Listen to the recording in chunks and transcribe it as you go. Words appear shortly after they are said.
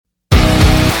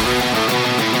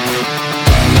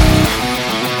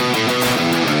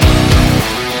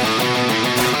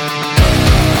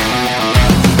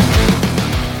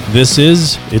This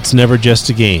is It's Never Just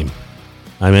a Game.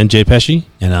 I'm NJ Pesci.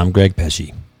 And I'm Greg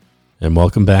Pesci. And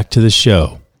welcome back to the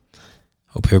show.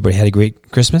 Hope everybody had a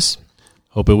great Christmas.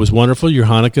 Hope it was wonderful. Your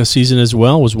Hanukkah season as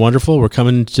well was wonderful. We're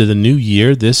coming to the new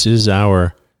year. This is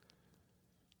our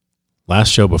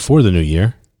last show before the new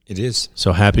year. It is.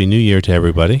 So happy New Year to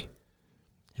everybody.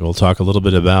 And we'll talk a little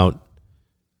bit about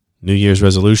New Year's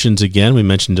resolutions again. We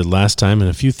mentioned it last time, and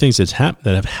a few things that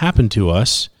have happened to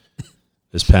us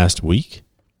this past week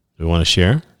we want to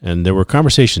share. And there were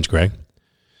conversations, Greg.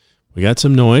 We got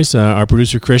some noise. Our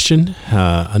producer, Christian,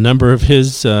 a number of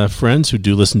his friends who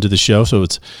do listen to the show, so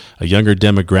it's a younger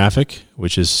demographic,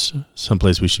 which is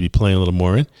someplace we should be playing a little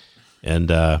more in.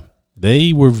 And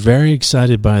they were very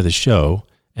excited by the show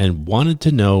and wanted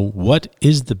to know what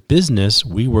is the business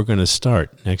we were going to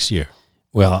start next year.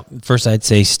 Well, first I'd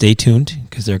say stay tuned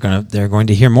because they're going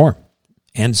to hear more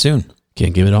and soon.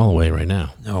 Can't give it all away right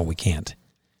now. No, we can't.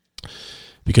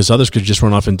 Because others could just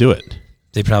run off and do it.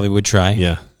 They probably would try.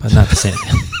 Yeah. But not the same.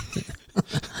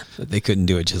 But they couldn't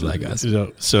do it just like us.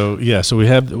 So we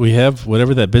have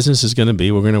whatever that business is going to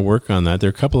be. We're going to work on that. There are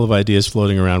a couple of ideas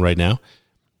floating around right now.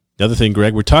 The other thing,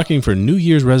 Greg, we're talking for New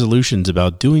Year's resolutions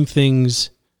about doing things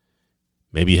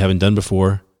maybe you haven't done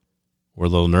before. We're a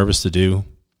little nervous to do.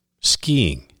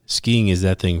 Skiing. Skiing is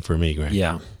that thing for me, Greg.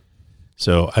 Yeah.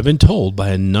 So I've been told by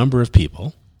a number of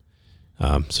people.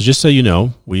 So just so you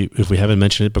know, if we haven't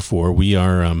mentioned it before, we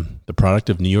are the product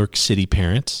of New York City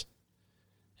parents.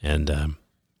 And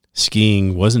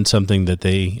skiing wasn't something that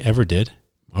they ever did.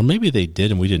 Or maybe they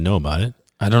did and we didn't know about it.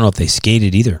 I don't know if they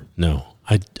skated either. No.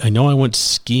 I know I went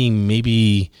skiing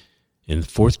maybe in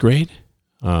 4th grade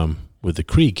with the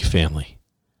Krieg family.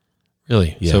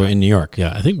 Really? Yeah. So in New York?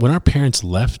 Yeah. I think when our parents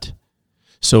left,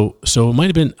 so it might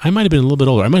have been, I might have been a little bit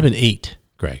older. I might have been 8,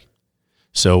 Greg.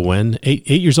 So when 8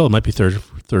 years old, it might be third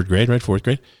grade, right? 4th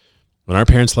grade. When our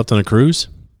parents left on a cruise,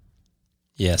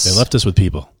 yes, they left us with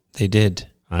people. They did.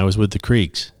 I was with the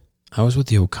Kriegs. I was with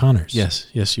the O'Connors.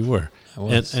 Yes, you were. I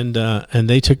was. And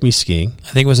they took me skiing. I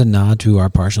think it was a nod to our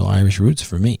partial Irish roots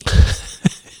for me.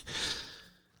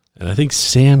 And I think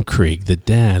Sam Krieg, the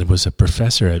dad, was a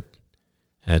professor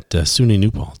at SUNY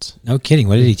New Paltz. No kidding.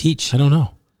 What did he teach? I don't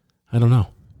know.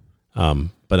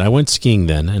 But I went skiing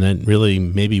then, and I really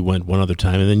maybe went one other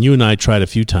time. And then you and I tried a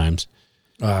few times.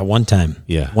 One time.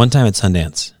 Yeah. One time at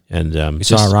Sundance. And we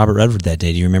saw Robert Redford that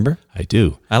day. Do you remember? I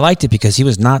do. I liked it because he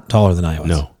was not taller than I was.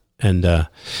 No. And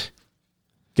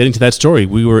getting to that story,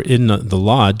 we were in the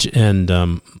lodge, and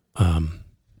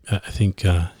I think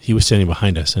he was standing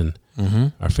behind us, and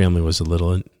our family was a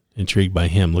little intrigued by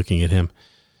him, looking at him.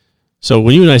 So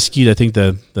when you and I skied, I think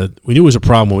we knew it was a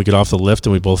problem when we got off the lift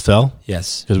and we both fell.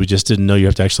 Yes. Because we just didn't know you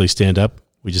have to actually stand up.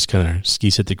 We just kind of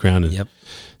skis hit the ground. And yep.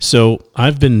 So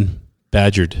I've been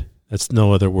badgered. That's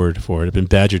no other word for it. I've been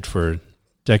badgered for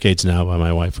decades now by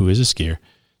my wife, who is a skier,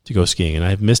 to go skiing. And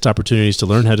I've missed opportunities to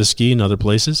learn how to ski in other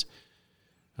places.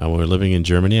 When we were living in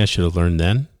Germany, I should have learned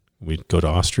then. We'd go to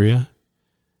Austria.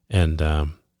 And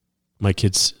my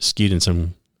kids skied in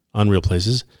some unreal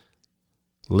places.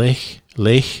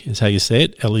 Lech is how you say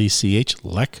it, Lech,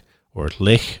 Lech, or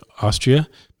Lech, Austria.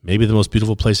 Maybe the most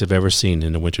beautiful place I've ever seen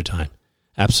in the wintertime.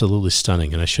 Absolutely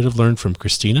stunning. And I should have learned from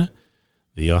Christina,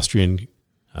 the Austrian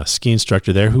ski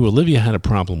instructor there, who Olivia had a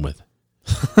problem with.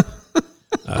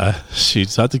 She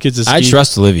taught the kids to ski. I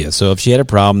trust Olivia, so if she had a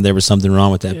problem, there was something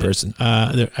wrong with that person.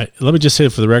 Let me just say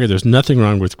it for the record, there's nothing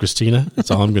wrong with Christina. That's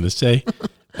all I'm going to say.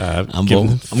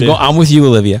 I'm with you,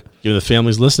 Olivia. Given the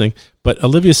families listening. But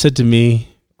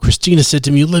Christina said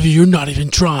to me, Olivia, you're not even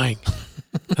trying.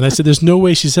 And I said, there's no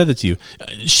way she said that to you.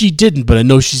 She didn't, but I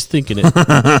know she's thinking it.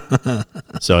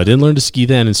 So I didn't learn to ski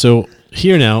then. And so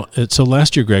here now, so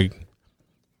last year, Greg,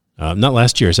 not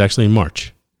last year, it's actually in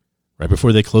March, right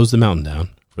before they closed the mountain down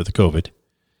for the COVID,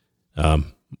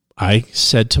 I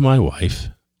said to my wife,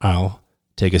 I'll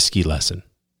take a ski lesson.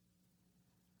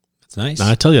 That's nice. Now,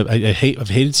 I tell you, I've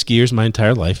hated skiers my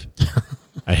entire life.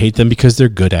 I hate them because they're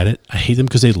good at it. I hate them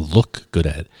because they look good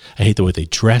at it. I hate the way they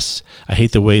dress. I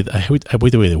hate the way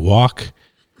they walk.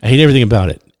 I hate everything about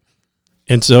it.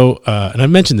 And so, and I've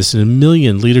mentioned this in a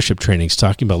million leadership trainings,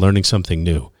 talking about learning something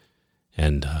new.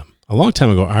 And a long time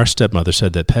ago, our stepmother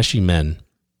said that Pesci men.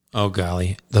 Oh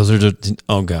golly,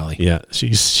 golly. Yeah,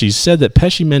 she said that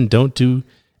Pesci men don't do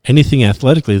anything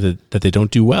athletically that they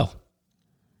don't do well.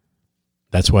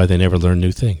 That's why they never learn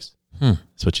new things.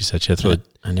 That's what she said. She had to throw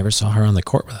I never saw her on the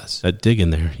court with us. that dig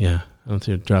in there. Yeah, I don't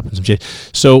think they're dropping some shade.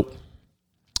 So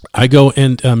I go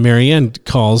and Marianne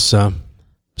calls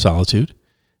Solitude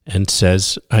and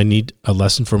says, I need a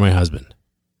lesson for my husband.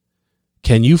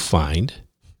 Can you find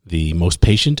the most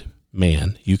patient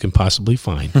man you can possibly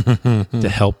find to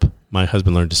help my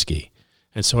husband learn to ski.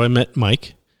 And so I met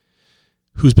Mike,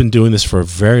 who's been doing this for a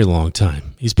very long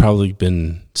time. He's probably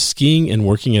been skiing and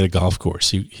working at a golf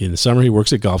course. In the summer, he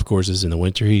works at golf courses. In the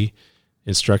winter, he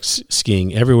instructs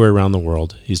skiing everywhere around the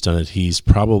world. He's done it. He's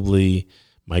probably,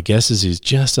 my guess is he's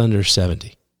just under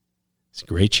 70. He's in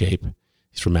great shape.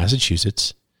 He's from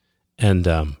Massachusetts. And,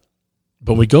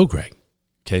 but we go, Greg.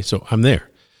 Okay, so I'm there.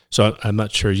 So I'm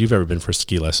not sure you've ever been for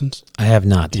ski lessons. I have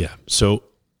not. Yeah. So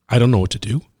I don't know what to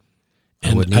do.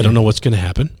 And I don't know what's going to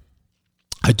happen.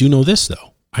 I do know this,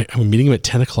 though. I'm meeting him at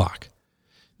 10 o'clock.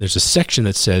 There's a section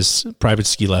that says private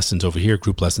ski lessons over here,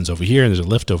 group lessons over here, and there's a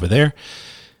lift over there.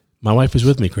 My wife is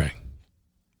with me, Greg.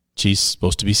 She's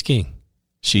supposed to be skiing.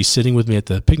 She's sitting with me at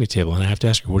the picnic table, and I have to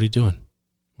ask her, what are you doing?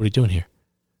 What are you doing here?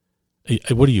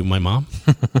 What are you, my mom?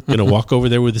 Going to walk over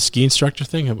there with the ski instructor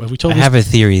thing? Have we told I have a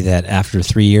theory that after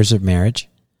 3 years of marriage,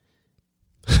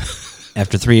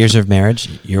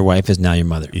 your wife is now your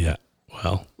mother. Yeah.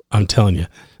 Well, I'm telling you.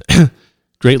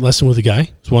 Great lesson with a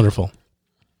guy. It's wonderful.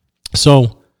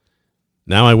 So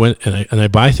now I went and I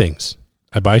buy things.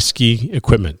 I buy ski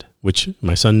equipment, which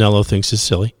my son Nello thinks is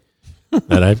silly.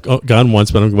 That I've gone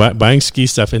once, but I'm buying ski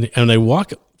stuff. And I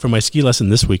walk for my ski lesson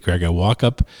this week, Greg. I walk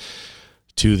up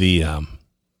to the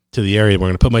area. We're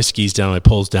going to put my skis down, my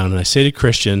poles down, and I say to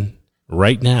Christian,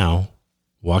 right now,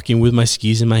 walking with my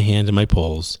skis in my hand and my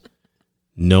poles,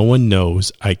 no one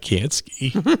knows I can't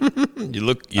ski. You're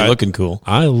looking cool.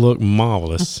 I look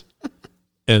marvelous.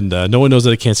 And no one knows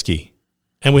that I can't ski.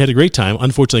 And we had a great time.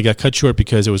 Unfortunately, it got cut short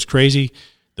because it was crazy.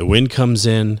 The wind comes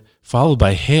in, followed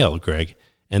by hail, Greg,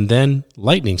 and then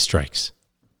lightning strikes.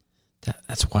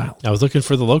 That's wild. I was looking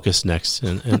for the locust next.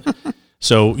 And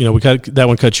so, we got that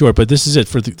one cut short. But this is it.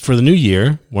 For the new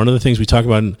year, one of the things we talk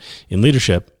about in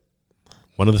leadership,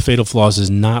 one of the fatal flaws is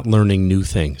not learning new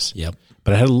things. Yep.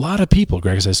 But I had a lot of people,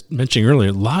 Greg, as I was mentioning earlier,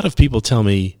 a lot of people tell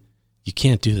me, you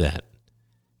can't do that.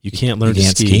 You can't learn to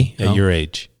ski at your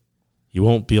age. You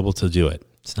won't be able to do it.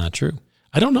 It's not true.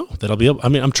 I don't know that I'll be able. I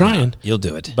mean, I'm trying. You'll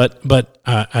do it. But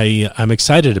I'm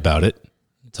excited about it.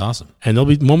 It's awesome. And there'll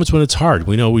be moments when it's hard.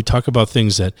 We talk about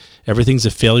things that everything's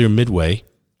a failure midway.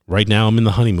 Right now, I'm in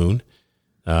the honeymoon.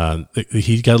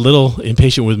 He got a little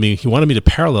impatient with me. He wanted me to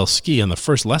parallel ski on the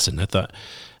first lesson. I thought,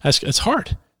 it's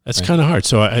hard. That's right. Kind of hard.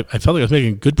 So I felt like I was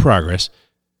making good progress.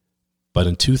 But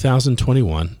in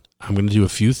 2021, I'm going to do a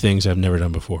few things I've never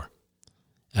done before.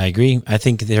 I agree. I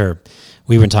think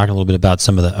we've been talking a little bit about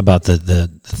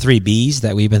the 3 B's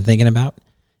that we've been thinking about,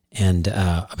 and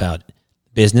about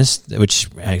business, which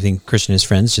I think Christian and his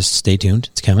friends, just stay tuned.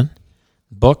 It's coming.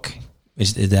 Book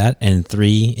is that, and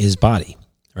 3 is body,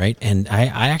 right? And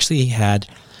I actually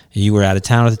you were out of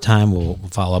town at the time. We'll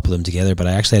follow up with them together, but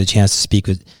I actually had a chance to speak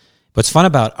with. What's fun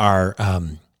about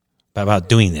about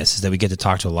doing this is that we get to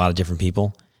talk to a lot of different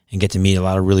people and get to meet a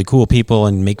lot of really cool people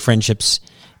and make friendships.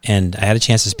 And I had a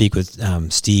chance to speak with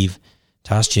Steve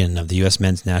Tostian of the U.S.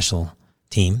 men's national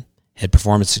team, head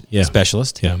performance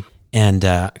specialist. Yeah. And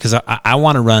because I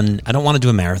want to run, I don't want to do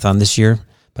a marathon this year,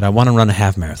 but I want to run a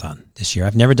half marathon this year.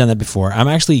 I've never done that before.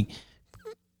 I actually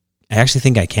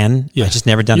think I can. Yeah, I've just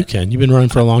never done it. You can. You've been running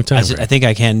for a long time. I think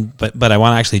I can, but I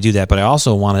want to actually do that. But I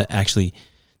also want to actually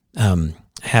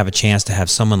have a chance to have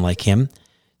someone like him.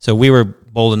 So we were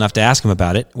bold enough to ask him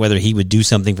about it, whether he would do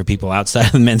something for people outside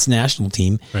of the men's national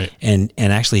team. Right. And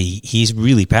actually, he's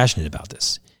really passionate about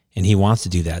this, and he wants to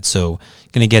do that. So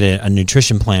going to get a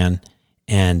nutrition plan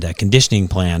and a conditioning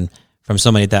plan from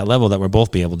somebody at that level that we'll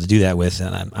both be able to do that with,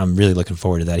 and I'm really looking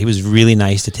forward to that. He was really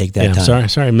nice to take that time.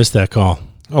 Sorry I missed that call.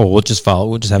 Oh, we'll just follow.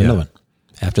 We'll just have another one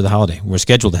after the holiday. We're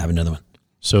scheduled to have another one.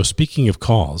 So speaking of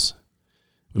calls,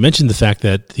 we mentioned the fact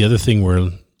that the other thing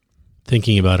we're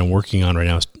thinking about and working on right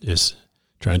now is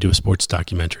trying to do a sports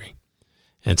documentary.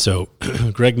 And so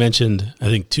Greg mentioned, I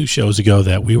think 2 shows ago,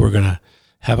 that we were going to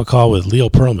have a call with Leo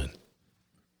Pearlman.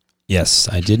 Yes,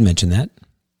 I did mention that.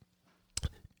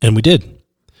 And we did,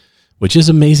 which is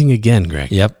amazing again,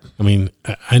 Greg. Yep. I mean,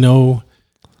 I know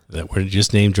that we're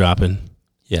just name dropping.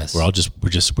 Yes. We're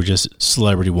just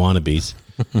celebrity wannabes.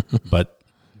 But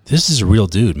this is a real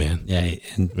dude, man. Yeah.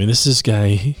 I mean, this guy,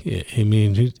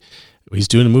 he's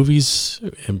doing movies.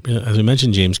 As I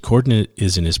mentioned, James Corden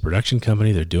is in his production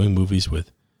company. They're doing movies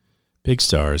with big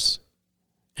stars.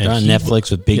 And they're on Netflix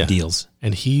with big deals.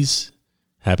 And he's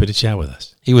happy to chat with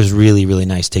us. He was really, really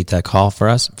nice to take that call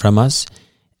from us.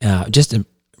 Just a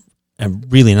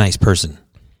really nice person.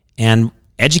 And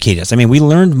educate us. I mean, we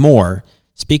learned more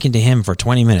speaking to him for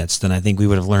 20 minutes than I think we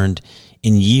would have learned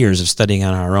in years of studying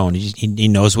on our own. He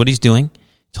knows what he's doing,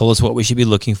 told us what we should be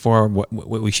looking for,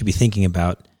 what we should be thinking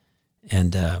about.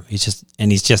 and he's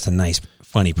just a nice,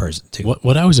 funny person too.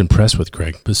 What I was impressed with,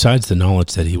 Greg, besides the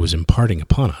knowledge that he was imparting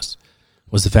upon us,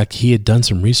 was the fact he had done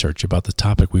some research about the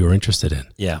topic we were interested in.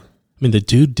 Yeah, I mean, the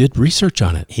dude did research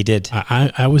on it. he did.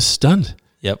 I was stunned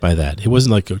Yep. by that. It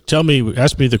wasn't like,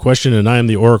 ask me the question and I am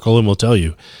the oracle and will tell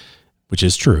you, which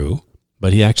is true,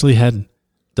 but he actually had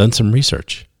done some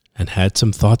research and had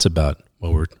some thoughts about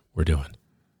what we're doing.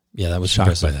 Yeah, that was Shocked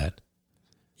impressive. by that.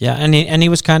 Yeah, and he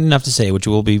was kind enough to say, which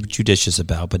we'll be judicious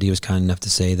about, but he was kind enough to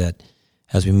say that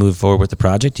as we move forward with the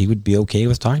project, he would be okay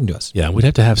with talking to us. Yeah, we'd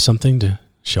have to have something to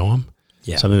show him.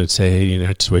 Yeah. Something that would say, hey, you're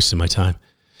not just wasting my time.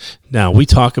 Now, we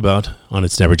talk about on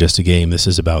It's Never Just a Game, this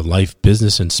is about life,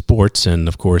 business, and sports. And,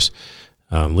 of course,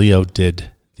 Leo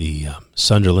did the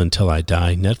Sunderland Till I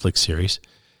Die Netflix series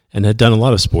and had done a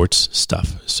lot of sports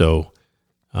stuff. So,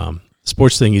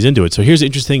 sports thing, he's into it. So here's the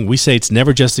interesting thing. We say it's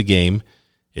never just a game.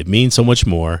 It means so much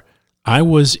more. I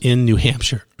was in New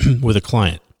Hampshire with a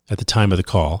client at the time of the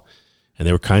call, and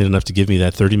they were kind enough to give me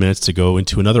that 30 minutes to go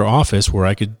into another office where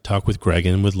I could talk with Greg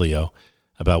and with Leo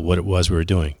about what it was we were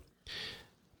doing.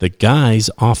 The guy's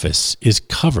office is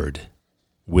covered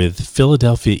with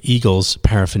Philadelphia Eagles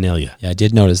paraphernalia. Yeah, I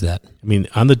did notice that. I mean,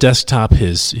 on the desktop,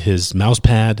 his mouse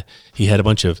pad, he had a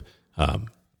bunch of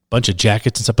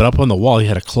jackets and stuff, but up on the wall, he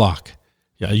had a clock.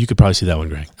 Yeah, you could probably see that one,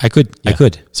 Greg. I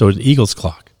could. So an Eagles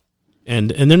clock. And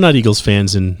they're not Eagles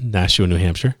fans in Nashua, New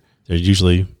Hampshire. They're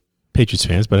usually Patriots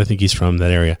fans, but I think he's from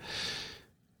that area.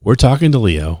 We're talking to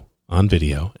Leo on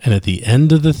video, and at the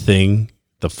end of the thing,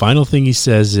 the final thing he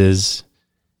says is,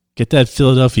 get that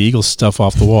Philadelphia Eagles stuff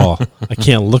off the wall. I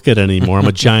can't look at it anymore. I'm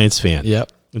a Giants fan.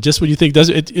 Yep. Just what you think does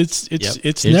it.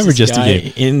 It's never just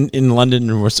a game. In London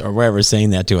or wherever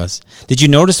saying that to us. Did you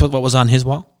notice what was on his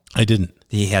wall? I didn't.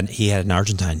 He had an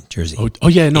Argentine jersey. Oh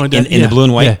yeah, no, in the blue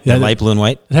and white, the light blue and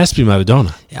white. It has to be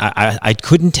Maradona. I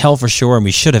couldn't tell for sure, and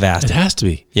we should have asked. It has to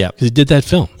be. Yeah, because he did that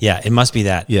film. Yeah, it must be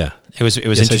that. Yeah, it was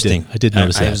yes, interesting. I did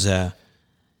notice that.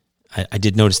 I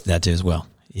did notice that too as well.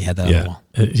 He had that on the wall.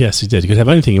 Yes, he did. He could have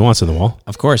anything he wants on the wall.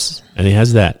 Of course. And he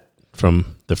has that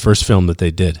from the first film that they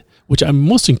did, which I'm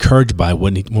most encouraged by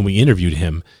when we interviewed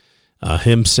him,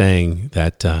 him saying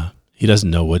that he doesn't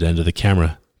know what end of the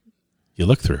camera you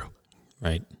look through.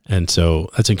 Right. And so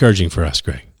that's encouraging for us,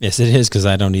 Greg. Yes, it is, because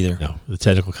I don't either. No, the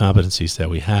technical competencies that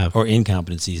we have. Or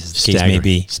incompetencies, as the case may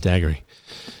be. Staggering.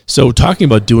 So talking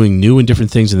about doing new and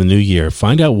different things in the new year,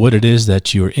 find out what it is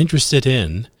that you're interested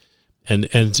in. And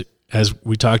as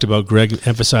we talked about, Greg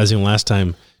emphasizing last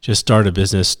time, just start a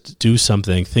business, do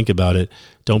something, think about it.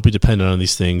 Don't be dependent on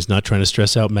these things. Not trying to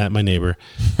stress out Matt, my neighbor,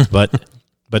 but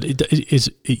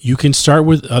you can start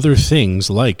with other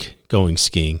things like going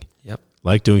skiing,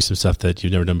 like doing some stuff that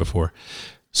you've never done before.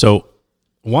 So,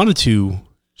 I wanted to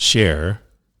share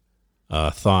a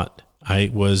thought.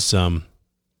 I was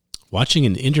watching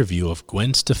an interview of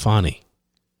Gwen Stefani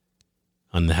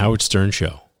on the Howard Stern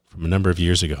show from a number of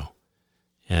years ago.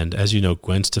 And as you know,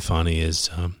 Gwen Stefani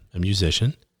is a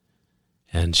musician,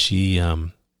 and she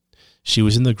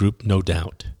was in the group No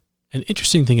Doubt. An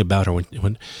interesting thing about her,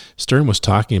 when Stern was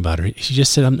talking about her, she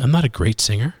just said, I'm not a great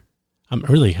singer. I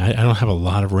don't have a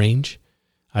lot of range.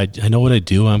 I know what I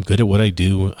do. I'm good at what I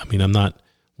do. I mean, I'm not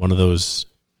one of those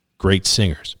great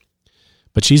singers.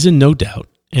 But she's in No Doubt,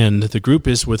 and the group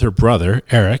is with her brother,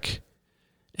 Eric,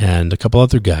 and a couple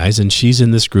other guys, and she's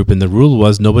in this group, and the rule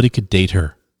was nobody could date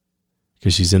her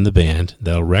because she's in the band.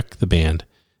 That'll wreck the band,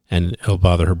 and it'll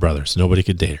bother her brother, so nobody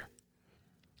could date her.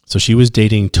 So she was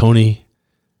dating Tony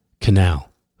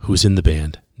Canal, who was in the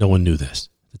band. No one knew this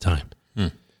at the time.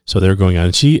 So they were going on,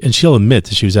 and she'll admit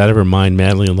that she was out of her mind,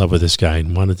 madly in love with this guy,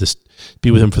 and wanted to be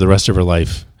with him for the rest of her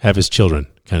life, have his children,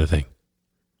 kind of thing.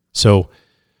 So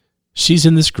she's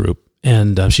in this group,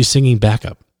 and she's singing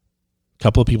backup. A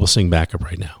couple of people sing backup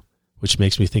right now, which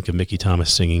makes me think of Mickey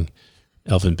Thomas singing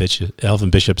Elvin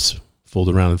Bishop's "Fooled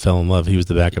Around and Fell in Love." He was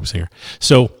the backup singer.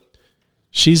 So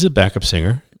she's a backup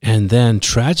singer, and then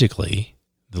tragically,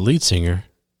 the lead singer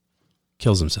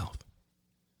kills himself.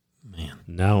 Man.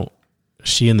 Now,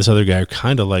 she and this other guy are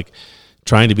kind of like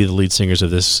trying to be the lead singers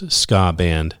of this ska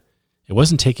band. It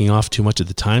wasn't taking off too much at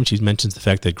the time. She mentions the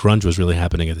fact that grunge was really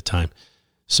happening at the time.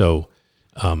 So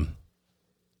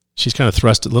she's kind of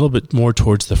thrust a little bit more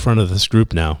towards the front of this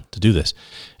group now to do this.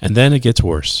 And then it gets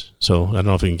worse. So I don't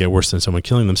know if it can get worse than someone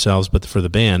killing themselves, but for the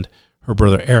band, her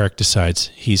brother Eric decides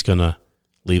he's going to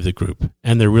leave the group.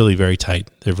 And they're really very tight.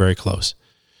 They're very close.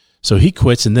 So he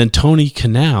quits, and then Tony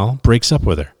Canal breaks up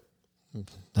with her.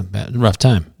 A rough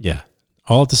time. Yeah,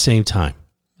 all at the same time.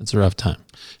 It's a rough time.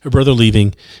 Her brother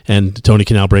leaving and Tony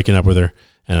Canal breaking up with her.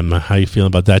 And how you feeling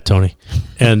about that, Tony?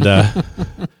 And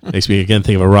makes me again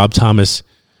think of a Rob Thomas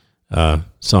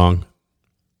song,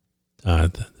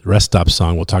 the rest stop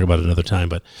song. We'll talk about it another time.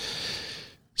 But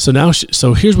so now,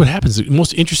 so here's what happens. The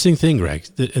most interesting thing, Greg,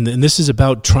 and this is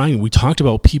about trying. We talked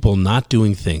about people not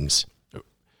doing things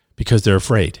because they're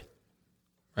afraid.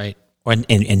 Right.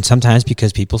 And sometimes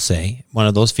because people say one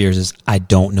of those fears is, I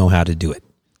don't know how to do it.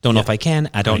 Don't know if I can.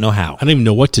 I don't know how. I don't even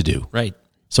know what to do. Right.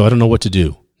 So I don't know what to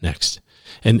do next.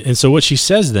 And so what she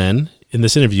says then in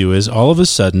this interview is, all of a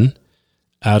sudden,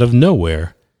 out of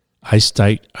nowhere, I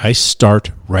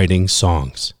start writing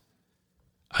songs.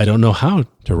 I don't know how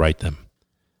to write them.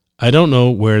 I don't know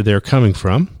where they're coming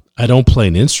from. I don't play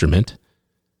an instrument.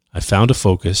 I found a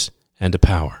focus and a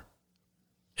power.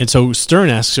 And so Stern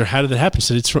asks her, how did that happen? She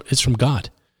said, it's from God.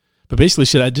 But basically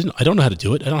she said, I don't know how to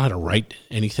do it. I don't know how to write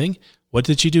anything. What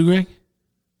did she do, Greg?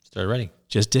 Started writing.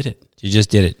 Just did it. She just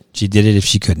did it. She did it if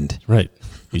she couldn't. Right.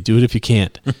 You do it if you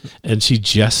can't. And she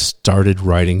just started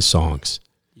writing songs.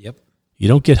 Yep. You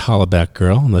don't get Hollaback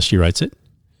Girl unless she writes it.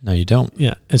 No, you don't.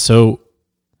 Yeah. And so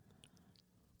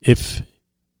if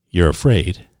you're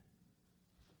afraid,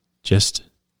 just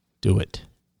do it.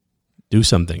 Do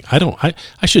something. I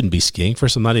shouldn't be skiing.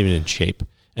 First, I'm not even in shape.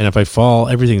 And if I fall,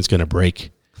 everything's going to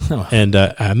break. Oh. And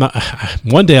I'm not.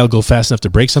 One day I'll go fast enough to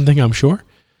break something, I'm sure.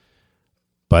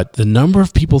 But the number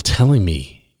of people telling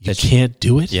me you can't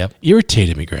do it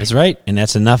irritated me, Greg. That's right. And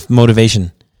that's enough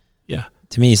motivation. Yeah.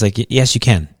 To me, it's like, yes, you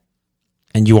can.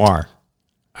 And you are.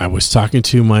 I was talking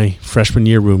to my freshman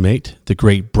year roommate, the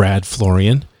great Brad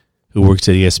Florian, who works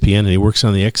at ESPN, and he works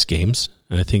on the X Games.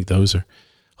 And I think those are,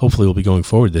 hopefully will be going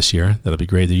forward this year. That'll be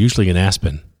great. They're usually in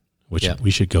Aspen, which we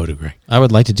should go to, Greg. I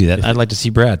would like to do that. I'd like to see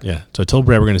Brad. Yeah. So I told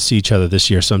Brad we're going to see each other this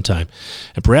year sometime.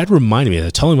 And Brad reminded me, I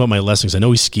told him about my lessons. I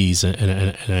know he skis,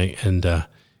 and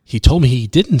he told me he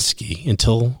didn't ski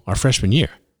until our freshman year.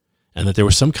 And that there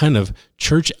was some kind of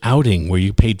church outing where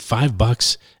you paid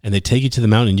 $5 and they take you to the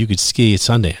mountain and you could ski at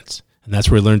Sundance. And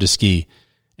that's where I learned to ski.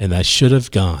 And I should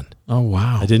have gone. Oh,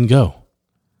 wow. I didn't go.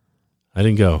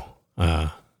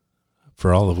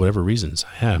 For all of whatever reasons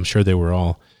I had. I'm sure they were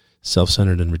all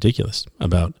self-centered and ridiculous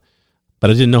but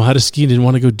I didn't know how to ski, didn't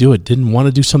want to go do it, didn't want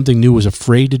to do something new, was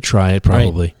afraid to try it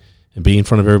probably, right. And be in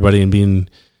front of everybody and being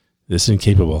this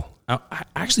incapable. I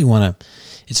actually want to,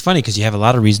 it's funny because you have a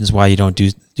lot of reasons why you don't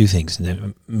do things,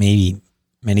 and maybe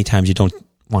many times you don't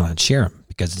want to share them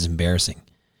because it's embarrassing.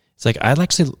 It's like, I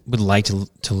actually would like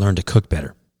to learn to cook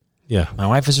better. Yeah. My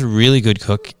wife is a really good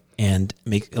cook and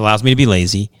allows me to be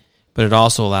lazy, but it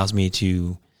also allows me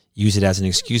to use it as an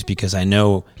excuse because I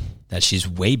know that she's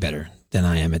way better than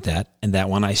I am at that, and that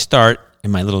when I start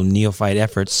in my little neophyte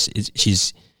efforts,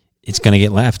 it's going to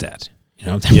get laughed at. You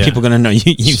know, people are going to know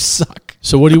you suck.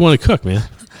 So what do you want to cook, man?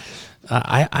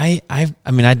 I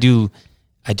mean, I do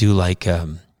like,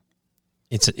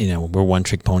 it's, we're one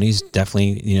trick ponies.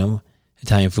 Definitely,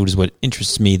 Italian food is what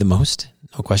interests me the most.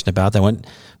 No question about that. I went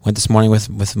this morning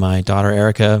with my daughter,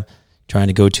 Erica, trying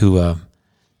to go to a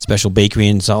special bakery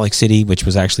in Salt Lake City, which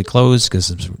was actually closed because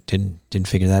didn't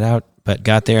figure that out, but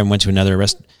got there and went to another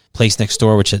place next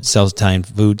door, which sells Italian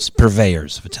foods,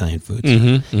 purveyors of Italian foods.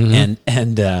 Mm-hmm, mm-hmm.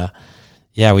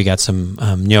 And we got some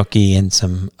gnocchi and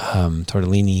some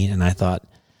tortellini, and I thought,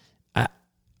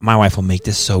 my wife will make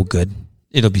this so good.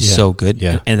 It'll be so good,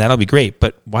 and that'll be great.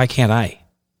 But why can't I?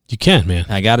 You can, man.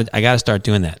 I got to start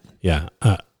doing that. Yeah.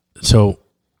 So,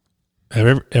 have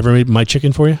I ever made my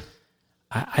chicken for you?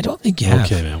 I don't think you have.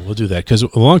 Okay, man. We'll do that because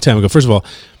a long time ago. First of all,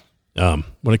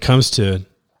 when it comes to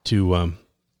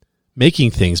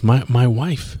making things, my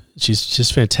wife, she's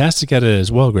just fantastic at it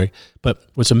as well, Greg. But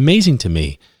what's amazing to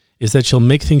me is that she'll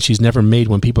make things she's never made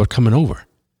when people are coming over.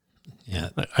 Yeah,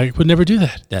 I would never do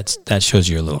that. That shows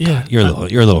you're a little. Yeah, you're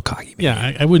a little cocky. Maybe.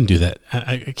 Yeah, I wouldn't do that.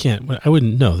 I can't. I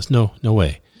wouldn't. No, there's no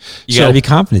way. You got to be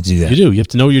confident to do that. You do. You have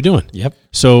to know what you're doing. Yep.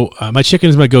 So my chicken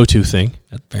is my go-to thing.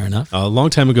 Fair enough. A long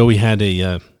time ago, we had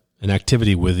an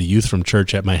activity with the youth from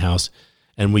church at my house,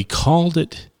 and we called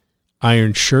it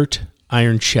Iron Shirt,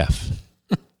 Iron Chef.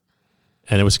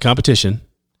 And it was a competition.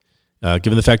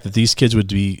 Given the fact that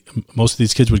most of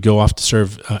these kids would go off to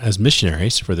serve as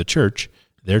missionaries for the church,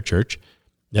 their church,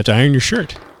 you have to iron your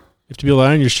shirt. You have to be able to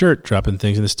iron your shirt, dropping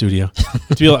things in the studio. You have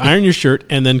to be able to iron your shirt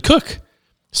and then cook.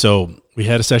 So we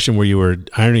had a session where you were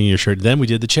ironing your shirt. Then we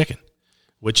did the chicken,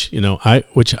 which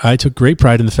I took great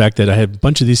pride in the fact that I had a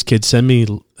bunch of these kids send me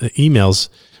emails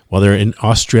while they're in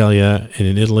Australia and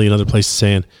in Italy and other places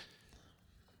saying,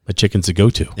 my chicken's a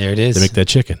go-to. There it is. To make that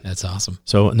chicken. That's awesome.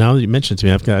 So now that you mentioned it to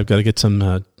me, I've got to get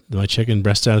some my chicken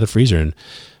breast out of the freezer and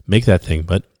make that thing.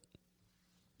 But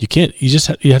you can't.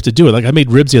 You have to do it. Like I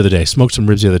made ribs the other day, smoked some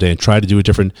ribs the other day, and tried to do a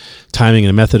different timing and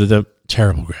a method of them.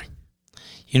 Terrible, Greg.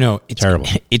 It's terrible.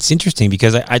 It's interesting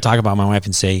because I talk about my wife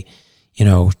and say,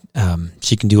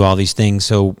 she can do all these things.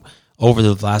 So over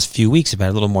the last few weeks, I've had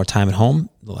a little more time at home,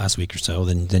 the last week or so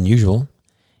than usual.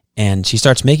 And she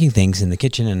starts making things in the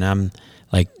kitchen, and I'm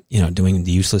like, doing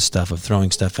the useless stuff of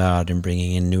throwing stuff out and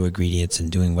bringing in new ingredients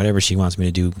and doing whatever she wants me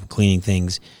to do, cleaning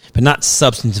things, but not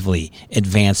substantively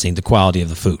advancing the quality of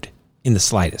the food in the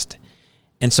slightest.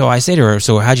 And so I say to her,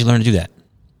 so how'd you learn to do that?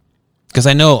 Because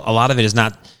I know a lot of it is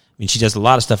not, she does a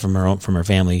lot of stuff from her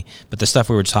family, but the stuff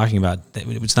we were talking about,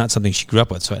 it's not something she grew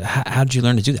up with. So how did you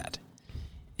learn to do that?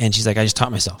 And she's like, I just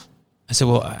taught myself. I said,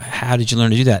 well, how did you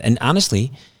learn to do that? And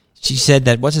honestly, she said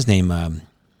that, what's his name?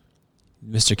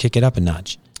 Mr. Kick It Up a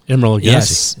Notch. Emeril Lagasse.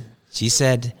 Yes. She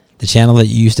said the channel that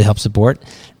you used to help support,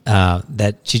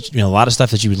 that she, a lot of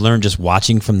stuff that you would learn just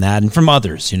watching from that and from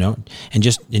others, and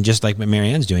just like what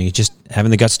Marianne's doing, just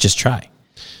having the guts to just try.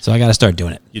 So I got to start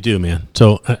doing it. You do, man.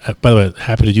 So, by the way,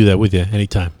 happy to do that with you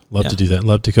anytime. Love to do that.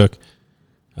 Love to cook.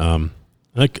 I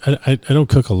don't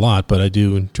cook a lot, but I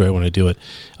do enjoy it when I do it.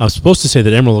 I was supposed to say that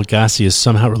Emeril Lagasse is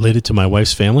somehow related to my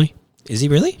wife's family. Is he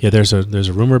really? Yeah, there's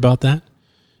a rumor about that.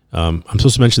 I'm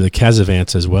supposed to mention the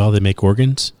Casavants as well. They make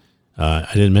organs. I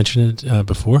didn't mention it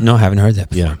before. No, I haven't heard that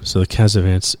before. Yeah, so the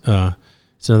Casavants,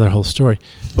 it's another whole story.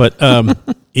 But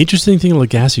interesting thing with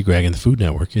Lagasse, Greg, and the Food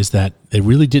Network is that they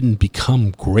really didn't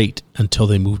become great until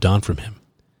they moved on from him.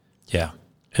 Yeah.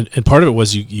 And part of it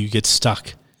was you get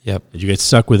stuck. Yep. You get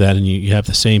stuck with that, and you have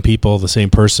the same people, the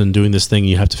same person doing this thing. And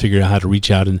you have to figure out how to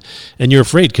reach out, and you're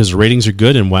afraid because the ratings are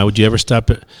good. And why would you ever stop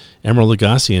at Emeril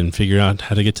Lagasse and figure out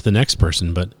how to get to the next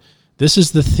person? But this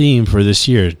is the theme for this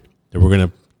year that we're going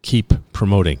to keep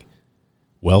promoting: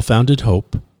 well-founded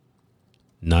hope,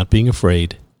 not being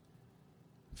afraid,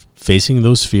 facing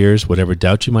those fears, whatever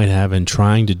doubt you might have, and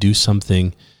trying to do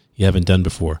something you haven't done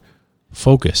before.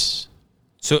 Focus.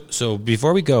 So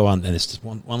before we go on, and this is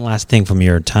one last thing from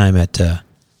your time at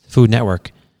Food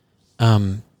Network,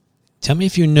 tell me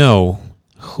if you know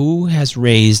who has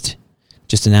raised,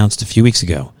 just announced a few weeks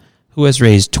ago, who has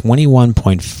raised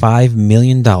 $21.5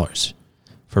 million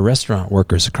for restaurant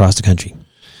workers across the country.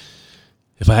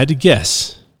 If I had to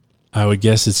guess, I would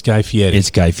guess it's Guy Fieri. It's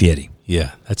Guy Fieri.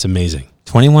 Yeah, that's amazing.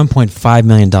 $21.5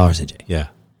 million, AJ. Yeah.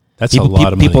 That's a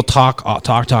lot of money. People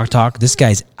talk. This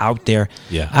guy's out there.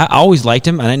 Yeah. I always liked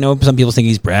him, and I know some people think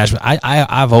he's brash, but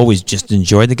I've always just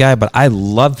enjoyed the guy, but I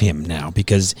love him now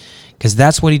because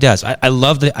that's what he does. I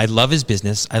love his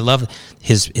business. I love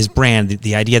his brand,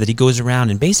 the idea that he goes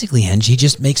around and basically, he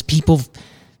just makes people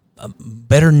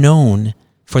better known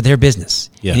for their business.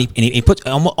 Yeah. And he puts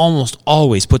almost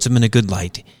always puts them in a good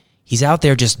light. He's out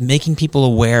there just making people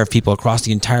aware of people across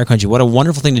the entire country. What a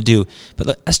wonderful thing to do.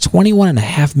 But that's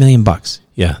 $21.5 million.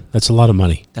 Yeah, that's a lot of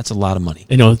money. That's a lot of money.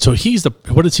 So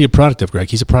what is he a product of, Greg?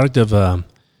 He's a product of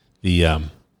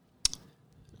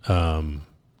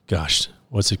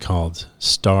what's it called?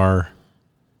 The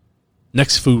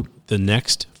Next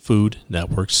Food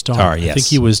Network Star. Yes. I think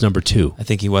he was number 2. I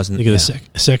think he wasn't. I think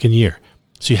of the second year.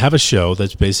 So you have a show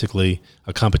that's basically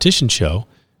a competition show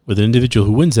with an individual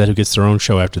who wins that, who gets their own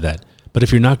show after that. But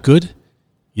if you're not good,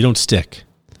 you don't stick.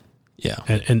 Yeah.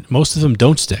 And most of them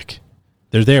don't stick.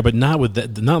 They're there, but not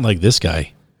like this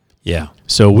guy. Yeah.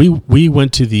 So we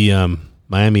went to the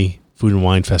Miami Food and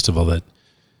Wine Festival that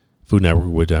Food Network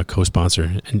would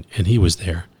co-sponsor, and he was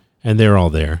there. And they're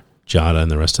all there. Jada and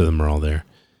the rest of them are all there.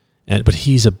 But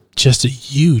he's just a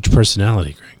huge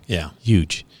personality, Greg. Yeah.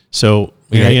 Huge. So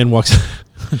Marianne walks...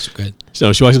 That's good.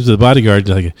 So she walks up to the bodyguard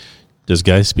like... Does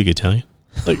Guy speak Italian?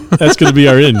 Like, that's going to be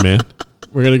our in, man.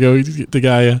 We're going to go get the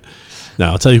guy.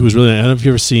 Now, I'll tell you who's really... I don't know if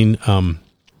you've ever seen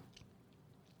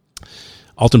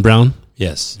Alton Brown.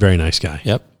 Yes. Very nice guy.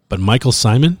 Yep. But Michael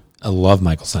Simon. I love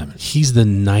Michael Simon. He's the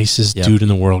nicest dude in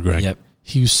the world, Greg. Yep.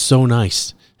 He was so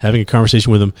nice. Having a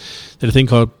conversation with him. They had a thing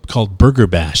called Burger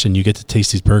Bash, and you get to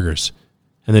taste these burgers.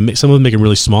 And some of them make them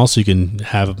really small so you can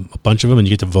have a bunch of them and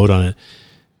you get to vote on it.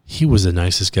 He was the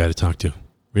nicest guy to talk to,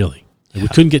 really. Yeah. We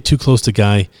couldn't get too close to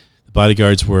Guy. The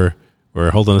bodyguards were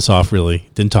holding us off, really.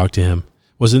 Didn't talk to him.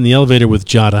 Was in the elevator with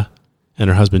Jada and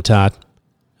her husband, Todd.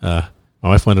 My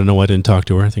wife wanted to know why I didn't talk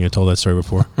to her. I think I told that story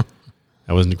before.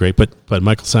 That wasn't great. But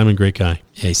Michael Simon, great guy.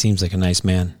 Yeah, he seems like a nice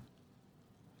man.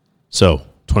 So,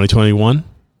 2021,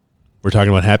 we're talking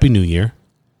about Happy New Year.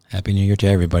 Happy New Year to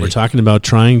everybody. We're talking about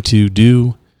trying to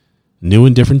do new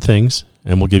and different things,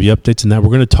 and we'll give you updates on that. We're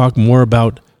going to talk more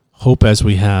about hope as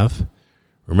we have.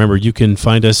 Remember, you can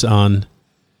find us on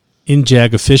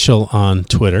InJag Official on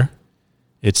Twitter.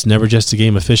 It's Never Just a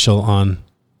Game Official on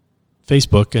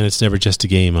Facebook, and it's Never Just a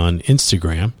Game on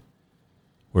Instagram,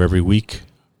 where every week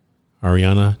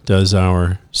Ariana does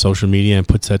our social media and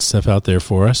puts that stuff out there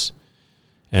for us.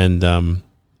 And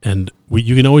And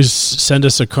you can always send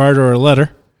us a card or a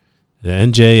letter.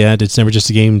 NJ at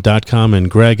itsneverjustagame.com and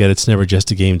Greg at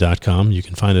itsneverjustagame.com. You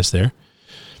can find us there.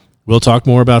 We'll talk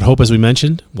more about hope, as we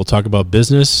mentioned. We'll talk about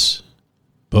business,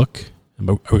 book.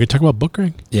 Are we going to talk about book,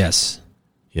 Greg? Yes.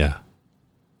 Yeah.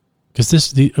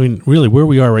 Because really, where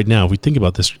we are right now, if we think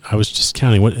about this, I was just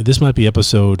counting. This might be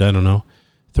episode, I don't know,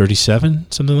 37,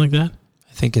 something like that?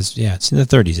 I think it's in the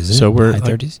 30s, isn't it? So we're high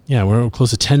 30s? Yeah, we're close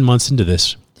to 10 months into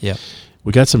this. Yeah.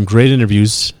 We got some great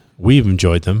interviews. We've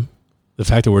enjoyed them. The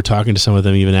fact that we're talking to some of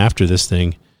them even after this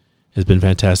thing has been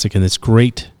fantastic, and it's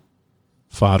great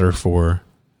fodder for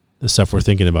the stuff we're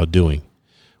thinking about doing.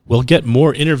 We'll get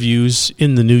more interviews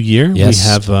in the new year. Yes. We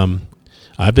have,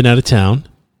 I've been out of town,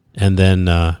 and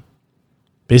then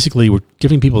basically we're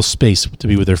giving people space to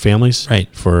be with their families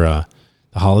for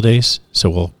the holidays. So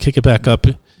we'll kick it back up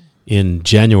in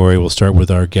January. We'll start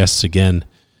with our guests again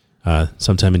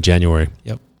sometime in January.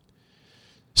 Yep.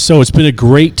 So it's been a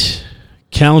great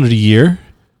calendar year.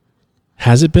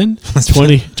 Has it been?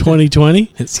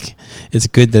 2020? It's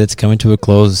good that it's coming to a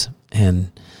close,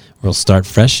 and we'll start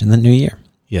fresh in the new year.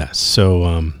 Yes.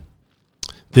 So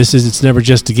this is It's Never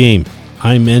Just a Game.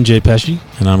 I'm NJ Pesci.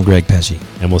 And I'm Greg Pesci.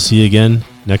 And we'll see you again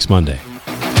next Monday.